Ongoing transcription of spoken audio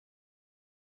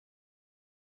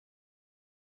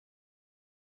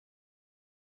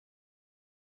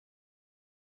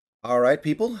All right,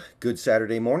 people. Good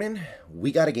Saturday morning.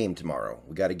 We got a game tomorrow.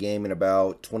 We got a game in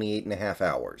about 28 and a half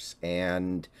hours.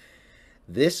 And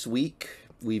this week,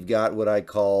 we've got what I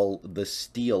call the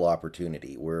steal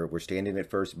opportunity. We're standing at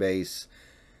first base.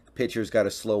 Pitcher's got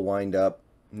a slow wind up,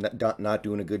 not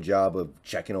doing a good job of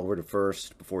checking over to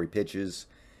first before he pitches.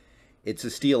 It's a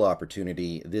steal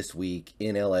opportunity this week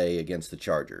in LA against the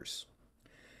Chargers.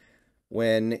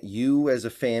 When you, as a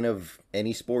fan of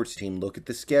any sports team, look at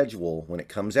the schedule when it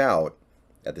comes out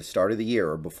at the start of the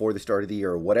year or before the start of the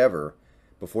year or whatever,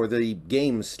 before the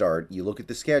games start, you look at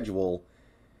the schedule,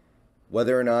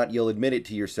 whether or not you'll admit it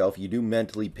to yourself, you do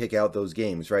mentally pick out those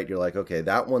games, right? You're like, okay,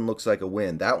 that one looks like a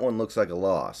win. That one looks like a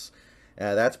loss.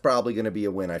 That's probably going to be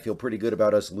a win. I feel pretty good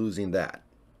about us losing that.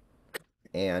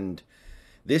 And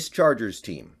this Chargers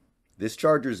team, this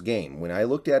Chargers game, when I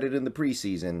looked at it in the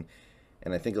preseason,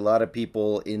 and I think a lot of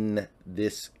people in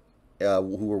this,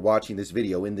 who are watching this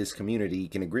video in this community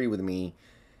can agree with me,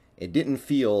 it didn't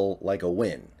feel like a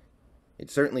win.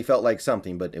 It certainly felt like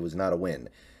something, but it was not a win.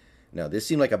 No, this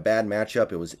seemed like a bad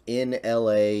matchup. It was in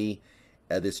LA.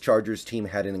 This Chargers team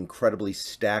had an incredibly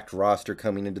stacked roster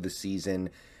coming into the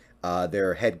season.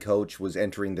 Their head coach was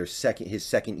entering his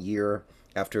second year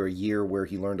after a year where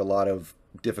he learned a lot of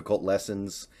difficult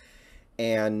lessons.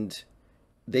 And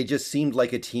they just seemed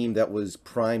like a team that was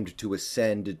primed to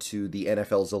ascend to the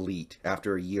NFL's elite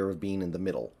after a year of being in the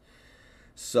middle.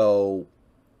 So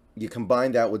you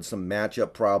combine that with some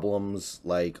matchup problems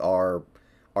like our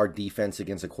defense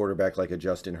against a quarterback like a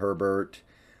Justin Herbert,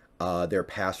 their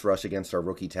pass rush against our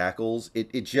rookie tackles.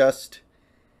 It just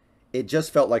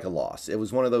felt like a loss. It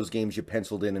was one of those games you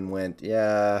penciled in and went,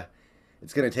 yeah,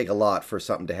 it's going to take a lot for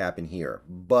something to happen here.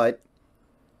 But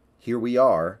here we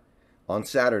are on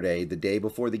Saturday, the day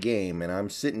before the game, and I'm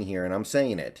sitting here and I'm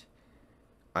saying it.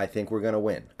 I think we're going to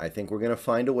win. I think we're going to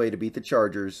find a way to beat the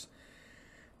Chargers.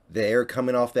 They're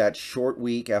coming off that short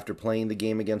week after playing the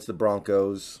game against the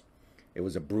Broncos. It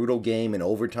was a brutal game, an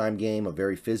overtime game, a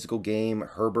very physical game.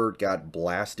 Herbert got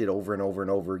blasted over and over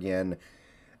and over again.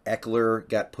 Eckler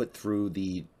got put through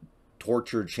the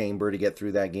torture chamber to get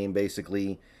through that game,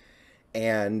 basically.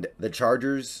 And the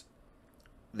Chargers,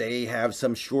 they have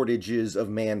some shortages of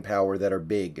manpower that are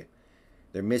big.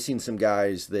 They're missing some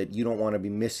guys that you don't want to be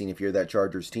missing if you're that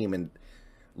Chargers team. And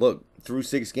look, through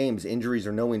 6 games, injuries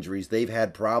or no injuries, they've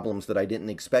had problems that I didn't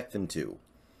expect them to.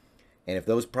 And if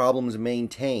those problems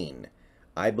maintain,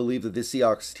 I believe that this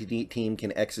Seahawks team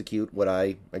can execute what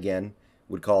I, again,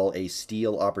 would call a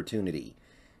steal opportunity.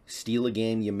 Steal a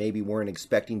game you maybe weren't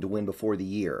expecting to win before the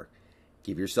year.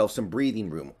 Give yourself some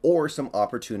breathing room or some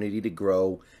opportunity to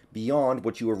grow beyond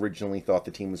what you originally thought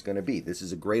the team was going to be. This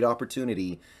is a great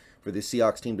opportunity for the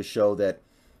Seahawks team to show that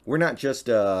we're not just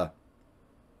a,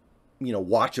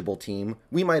 watchable team.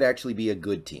 We might actually be a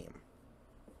good team.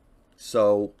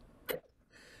 So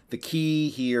the key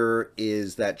here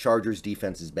is that Chargers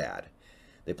defense is bad.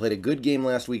 They played a good game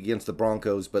last week against the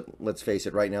Broncos, but let's face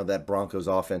it, right now that Broncos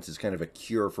offense is kind of a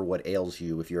cure for what ails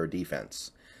you if you're a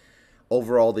defense.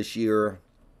 Overall this year,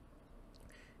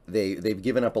 they've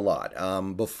given up a lot.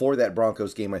 Before that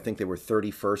Broncos game, I think they were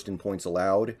 31st in points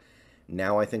allowed.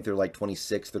 Now I think they're like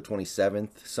 26th or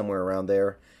 27th, somewhere around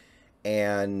there.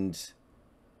 And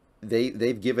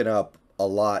they've given up a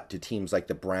lot to teams like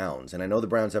the Browns. And I know the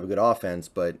Browns have a good offense,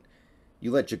 but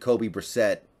you let Jacoby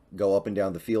Brissett go up and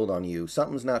down the field on you,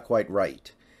 something's not quite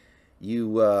right.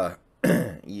 You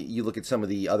you look at some of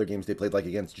the other games they played, like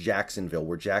against Jacksonville,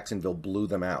 where Jacksonville blew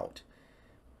them out.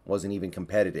 Wasn't even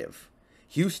competitive.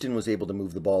 Houston was able to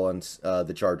move the ball on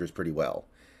the Chargers pretty well.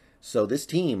 So this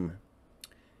team,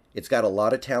 it's got a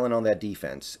lot of talent on that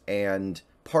defense, and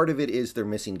part of it is they're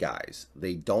missing guys.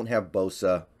 They don't have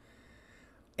Bosa,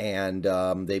 and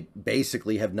they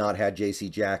basically have not had J.C.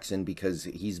 Jackson because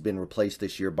he's been replaced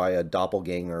this year by a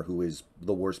doppelganger who is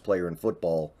the worst player in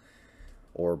football,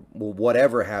 or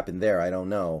whatever happened there, I don't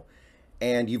know.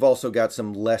 And you've also got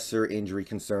some lesser injury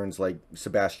concerns, like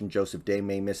Sebastian Joseph Day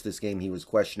may miss this game. He was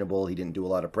questionable. He didn't do a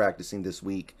lot of practicing this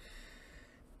week.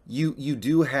 You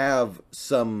do have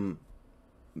some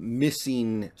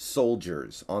missing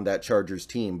soldiers on that Chargers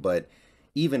team, but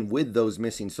even with those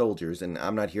missing soldiers, and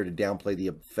I'm not here to downplay the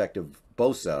effect of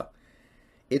Bosa,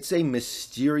 it's a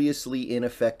mysteriously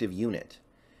ineffective unit.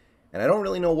 And I don't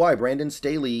really know why. Brandon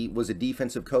Staley was a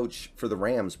defensive coach for the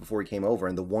Rams before he came over,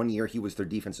 and the 1 year he was their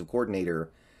defensive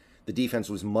coordinator, the defense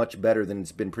was much better than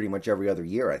it's been pretty much every other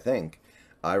year, I think.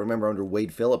 I remember under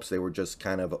Wade Phillips, they were just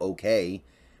kind of okay.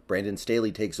 Brandon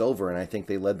Staley takes over, and I think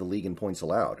they led the league in points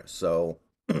allowed. So,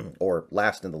 or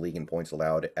last in the league in points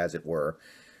allowed, as it were.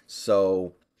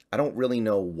 So I don't really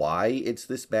know why it's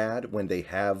this bad when they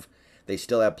have They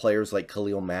still have players like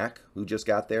Khalil Mack, who just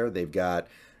got there. They've got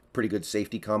pretty good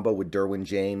safety combo with Derwin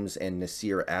James and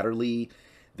Nasir Adderley.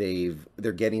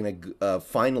 They're getting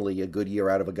finally a good year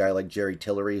out of a guy like Jerry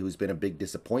Tillery, who's been a big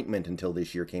disappointment until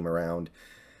this year came around.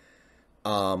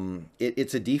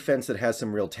 It's a defense that has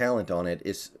some real talent on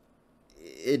it.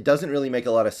 It doesn't really make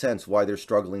a lot of sense why they're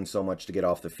struggling so much to get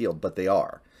off the field, but they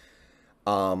are.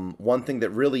 One thing that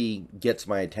really gets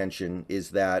my attention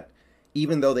is that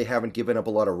even though they haven't given up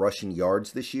a lot of rushing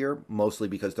yards this year, mostly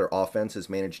because their offense has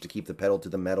managed to keep the pedal to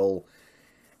the metal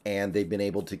and they've been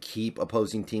able to keep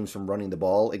opposing teams from running the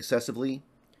ball excessively,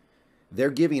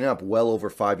 they're giving up well over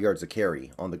 5 yards a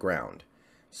carry on the ground.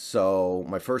 So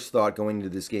my first thought going into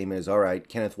this game is, all right,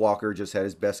 Kenneth Walker just had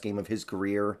his best game of his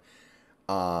career.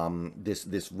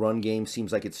 This run game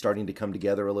seems like it's starting to come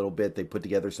together a little bit. They put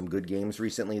together some good games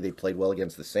recently. They played well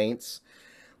against the Saints.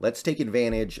 Let's take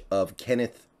advantage of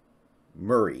Kenneth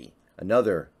Murray,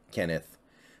 another Kenneth,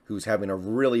 who's having a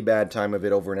really bad time of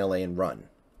it over in LA and run.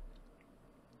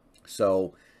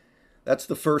 So that's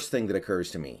the first thing that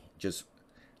occurs to me. Just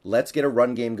let's get a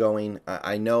run game going.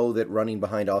 I know that running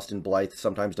behind Austin Blythe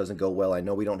sometimes doesn't go well. I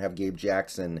know we don't have Gabe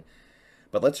Jackson.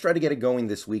 But let's try to get it going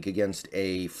this week against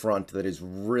a front that is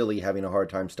really having a hard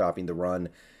time stopping the run.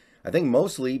 I think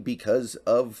mostly because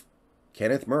of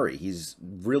Kenneth Murray. He's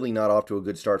really not off to a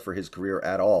good start for his career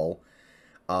at all.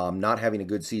 Not having a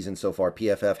good season so far.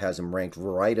 PFF has him ranked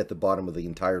right at the bottom of the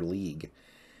entire league.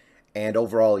 And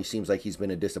overall, he seems like he's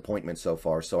been a disappointment so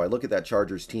far. So I look at that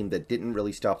Chargers team that didn't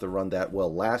really stop the run that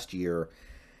well last year,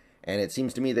 and it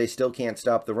seems to me they still can't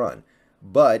stop the run.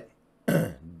 But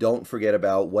don't forget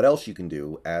about what else you can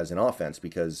do as an offense,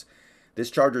 because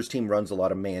this Chargers team runs a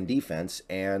lot of man defense,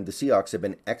 and the Seahawks have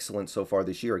been excellent so far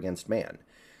this year against man.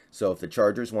 So if the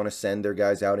Chargers want to send their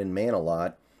guys out in man a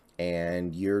lot,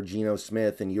 and you're Geno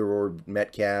Smith and you're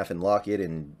Metcalf and Lockett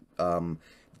and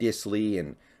Disley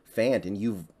and Fant,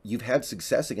 and you've had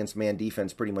success against man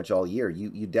defense pretty much all year,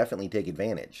 you definitely take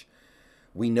advantage.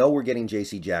 We know we're getting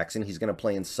J.C. Jackson. He's going to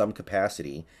play in some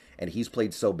capacity, and he's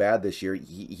played so bad this year.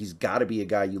 He's got to be a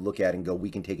guy you look at and go, we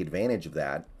can take advantage of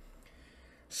that.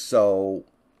 So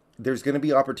there's going to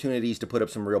be opportunities to put up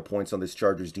some real points on this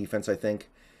Chargers defense, I think.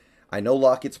 I know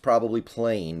Lockett's probably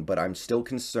playing, but I'm still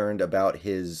concerned about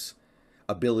his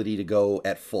ability to go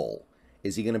at full.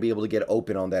 Is he going to be able to get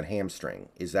open on that hamstring?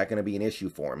 Is that going to be an issue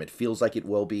for him? It feels like it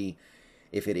will be.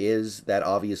 If it is, that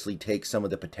obviously takes some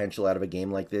of the potential out of a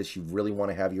game like this. You really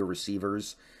want to have your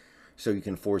receivers so you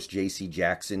can force J.C.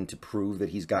 Jackson to prove that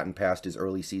he's gotten past his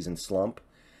early season slump.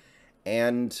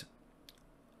 And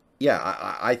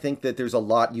yeah, I think that there's a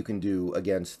lot you can do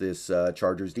against this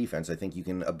Chargers defense. I think you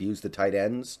can abuse the tight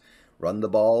ends, run the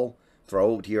ball,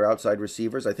 throw to your outside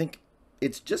receivers. I think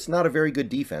it's just not a very good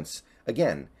defense.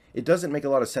 Again, it doesn't make a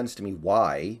lot of sense to me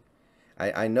why.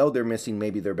 I know they're missing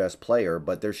maybe their best player,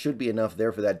 but there should be enough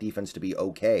there for that defense to be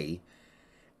okay.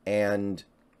 And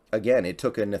again, it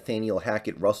took a Nathaniel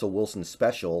Hackett, Russell Wilson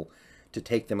special to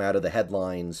take them out of the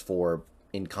headlines for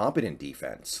incompetent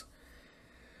defense.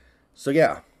 So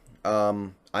yeah,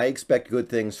 I expect good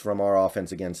things from our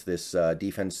offense against this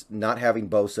defense. Not having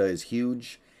Bosa is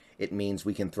huge. It means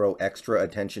we can throw extra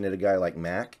attention at a guy like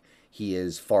Mack. He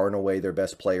is far and away their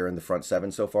best player in the front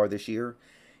seven so far this year.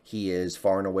 He is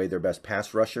far and away their best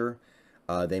pass rusher.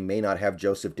 They may not have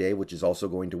Joseph Day, which is also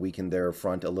going to weaken their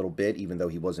front a little bit, even though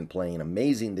he wasn't playing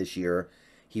amazing this year.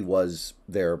 He was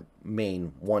their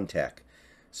main one tech.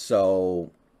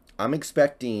 So I'm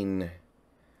expecting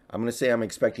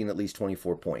at least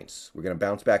 24 points. We're going to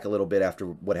bounce back a little bit after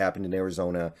what happened in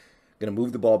Arizona. Going to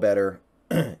move the ball better.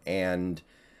 And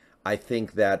I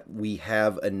think that we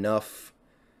have enough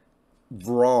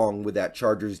wrong with that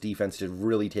Chargers defense to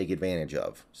really take advantage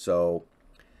of. So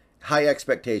high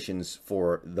expectations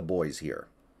for the boys here.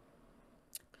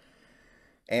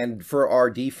 And for our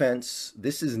defense,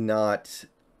 this is not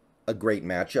a great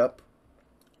matchup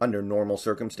under normal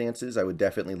circumstances. I would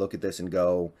definitely look at this and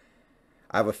go,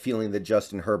 I have a feeling that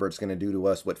Justin Herbert's going to do to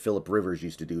us what Phillip Rivers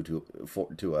used to do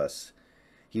to us.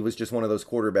 He was just one of those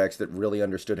quarterbacks that really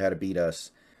understood how to beat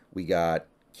us. We got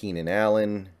Keenan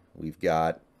Allen. We've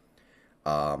got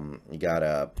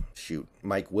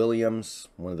Mike Williams,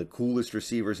 one of the coolest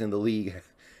receivers in the league.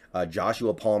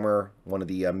 Joshua Palmer, one of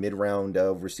the mid-round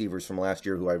receivers from last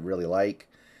year who I really like.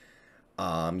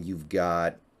 You've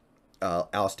got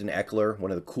Austin Eckler,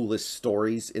 one of the coolest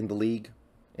stories in the league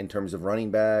in terms of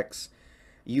running backs.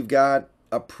 You've got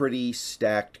a pretty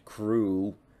stacked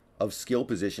crew of skill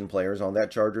position players on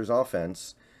that Chargers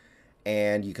offense,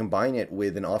 and you combine it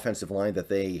with an offensive line that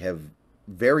they have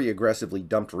very aggressively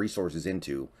dumped resources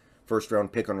into first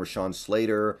round pick on Rashawn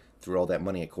Slater, threw all that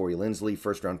money at Corey Linsley,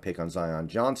 first round pick on Zion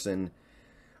Johnson,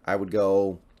 I would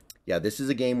go, yeah, this is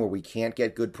a game where we can't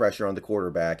get good pressure on the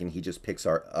quarterback and he just picks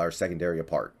our secondary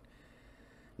apart.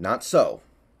 Not so.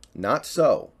 Not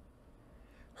so.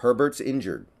 Herbert's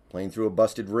injured, playing through a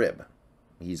busted rib.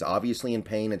 He's obviously in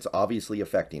pain. It's obviously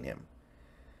affecting him.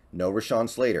 No Rashawn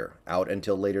Slater, out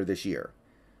until later this year.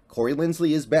 Corey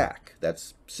Linsley is back.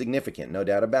 That's significant, no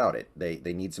doubt about it.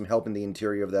 They need some help in the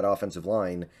interior of that offensive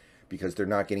line because they're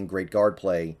not getting great guard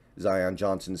play. Zion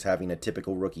Johnson's having a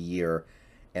typical rookie year.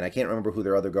 And I can't remember who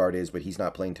their other guard is, but he's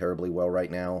not playing terribly well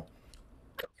right now.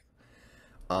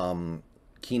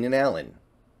 Keenan Allen.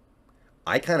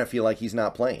 I kind of feel like he's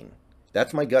not playing.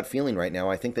 That's my gut feeling right now.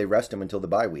 I think they rest him until the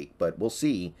bye week, but we'll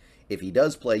see. If he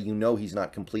does play, you know he's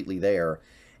not completely there.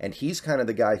 And he's kind of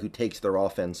the guy who takes their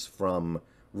offense from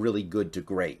really good to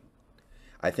great.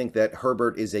 I think that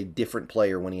Herbert is a different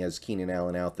player when he has Keenan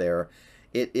Allen out there.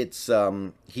 He's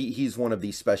one of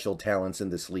these special talents in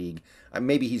this league.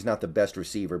 Maybe he's not the best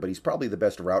receiver, but he's probably the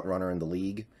best route runner in the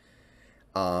league.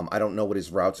 I don't know what his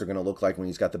routes are going to look like when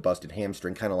he's got the busted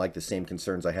hamstring, kind of like the same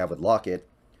concerns I have with Lockett.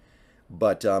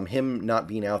 But him not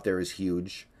being out there is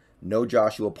huge. No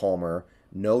Joshua Palmer,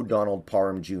 no Donald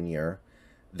Parham Jr.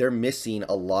 They're missing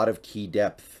a lot of key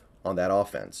depth on that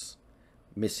offense.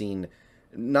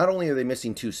 Not only are they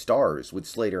missing two stars with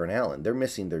Slater and Allen, they're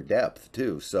missing their depth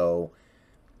too. So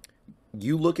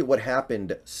you look at what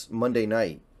happened Monday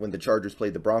night when the Chargers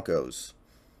played the Broncos.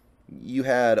 You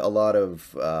had a lot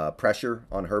of pressure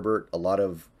on Herbert, a lot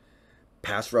of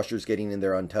pass rushers getting in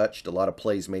there untouched, a lot of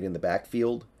plays made in the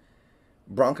backfield.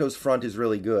 Broncos front is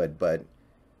really good, but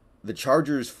the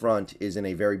Chargers front is in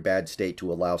a very bad state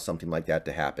to allow something like that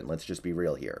to happen. Let's just be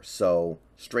real here. So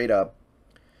straight up,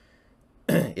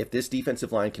 if this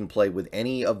defensive line can play with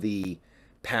any of the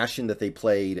passion that they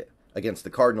played against the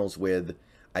Cardinals with,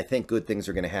 I think good things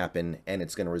are going to happen, and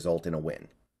it's going to result in a win.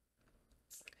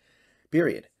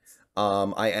 Period.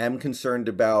 I am concerned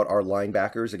about our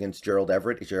linebackers against Gerald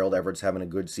Everett. Gerald Everett's having a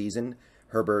good season.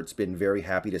 Herbert's been very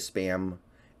happy to spam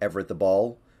Everett the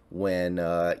ball when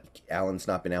Allen's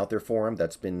not been out there for him.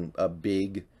 That's been a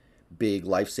big, big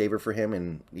lifesaver for him,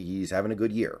 and he's having a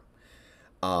good year.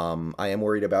 I am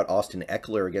worried about Austin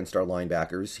Eckler against our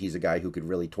linebackers. He's a guy who could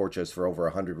really torch us for over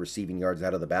 100 receiving yards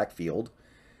out of the backfield.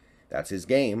 That's his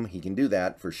game. He can do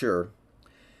that for sure.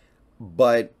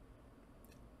 But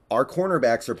our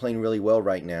cornerbacks are playing really well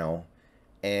right now,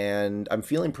 and I'm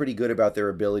feeling pretty good about their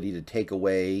ability to take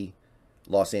away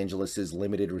Los Angeles's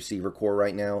limited receiver core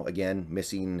right now. Again,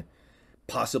 missing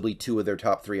possibly two of their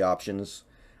top three options.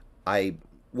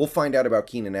 We'll find out about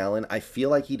Keenan Allen. I feel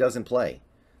like he doesn't play.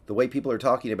 The way people are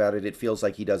talking about it, it feels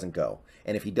like he doesn't go.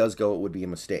 And if he does go, it would be a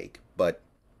mistake. But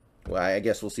well, I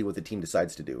guess we'll see what the team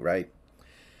decides to do, right?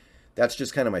 That's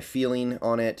just kind of my feeling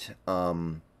on it.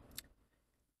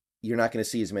 You're not going to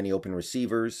see as many open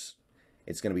receivers.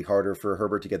 It's going to be harder for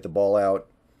Herbert to get the ball out.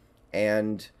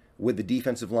 And with the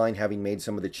defensive line having made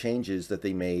some of the changes that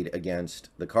they made against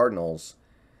the Cardinals,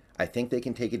 I think they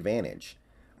can take advantage.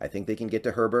 I think they can get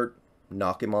to Herbert,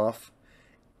 knock him off,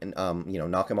 and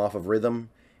knock him off of rhythm.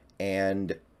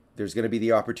 And there's going to be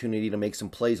the opportunity to make some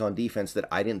plays on defense that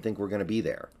I didn't think were going to be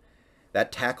there.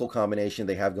 That tackle combination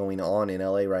they have going on in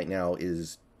LA right now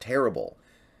is terrible.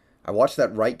 I watched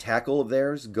that right tackle of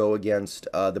theirs go against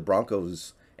the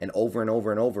Broncos, and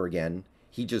over again,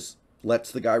 he just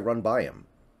lets the guy run by him.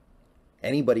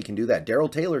 Anybody can do that. Darrell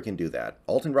Taylor can do that.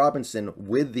 Alton Robinson,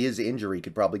 with his injury,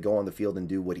 could probably go on the field and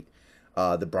do what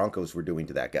the Broncos were doing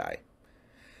to that guy.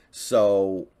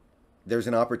 So there's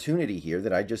an opportunity here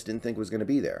that I just didn't think was going to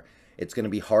be there. It's going to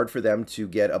be hard for them to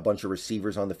get a bunch of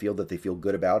receivers on the field that they feel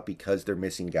good about because they're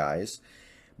missing guys.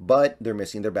 But they're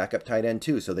missing their backup tight end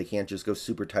too, so they can't just go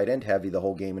super tight end heavy the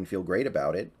whole game and feel great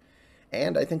about it.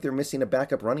 And I think they're missing a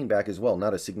backup running back as well.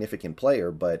 Not a significant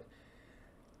player, but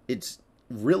it's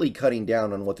really cutting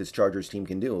down on what this Chargers team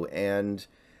can do. And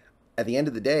at the end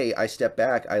of the day, I step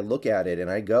back, I look at it,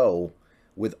 and I go,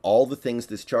 with all the things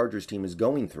this Chargers team is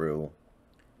going through,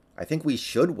 I think we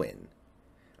should win.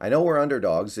 I know we're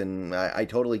underdogs, and I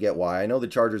totally get why. I know the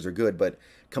Chargers are good, but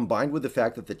combined with the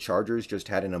fact that the Chargers just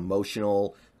had an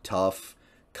emotional, tough,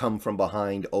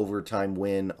 come-from-behind overtime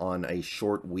win on a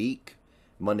short week,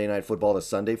 Monday Night Football to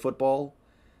Sunday Football,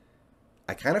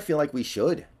 I kind of feel like we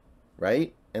should,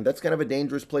 right? And that's kind of a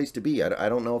dangerous place to be. I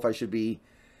don't know if I should be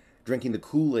drinking the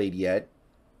Kool-Aid yet,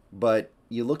 but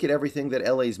you look at everything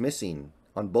that LA's missing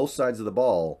on both sides of the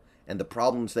ball and the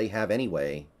problems they have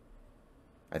anyway,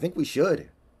 I think we should.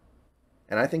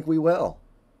 And I think we will.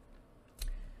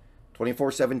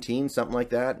 24-17, something like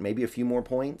that. Maybe a few more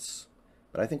points.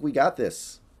 But I think we got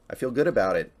this. I feel good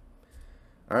about it.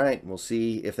 All right, we'll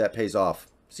see if that pays off.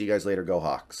 See you guys later. Go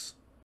Hawks.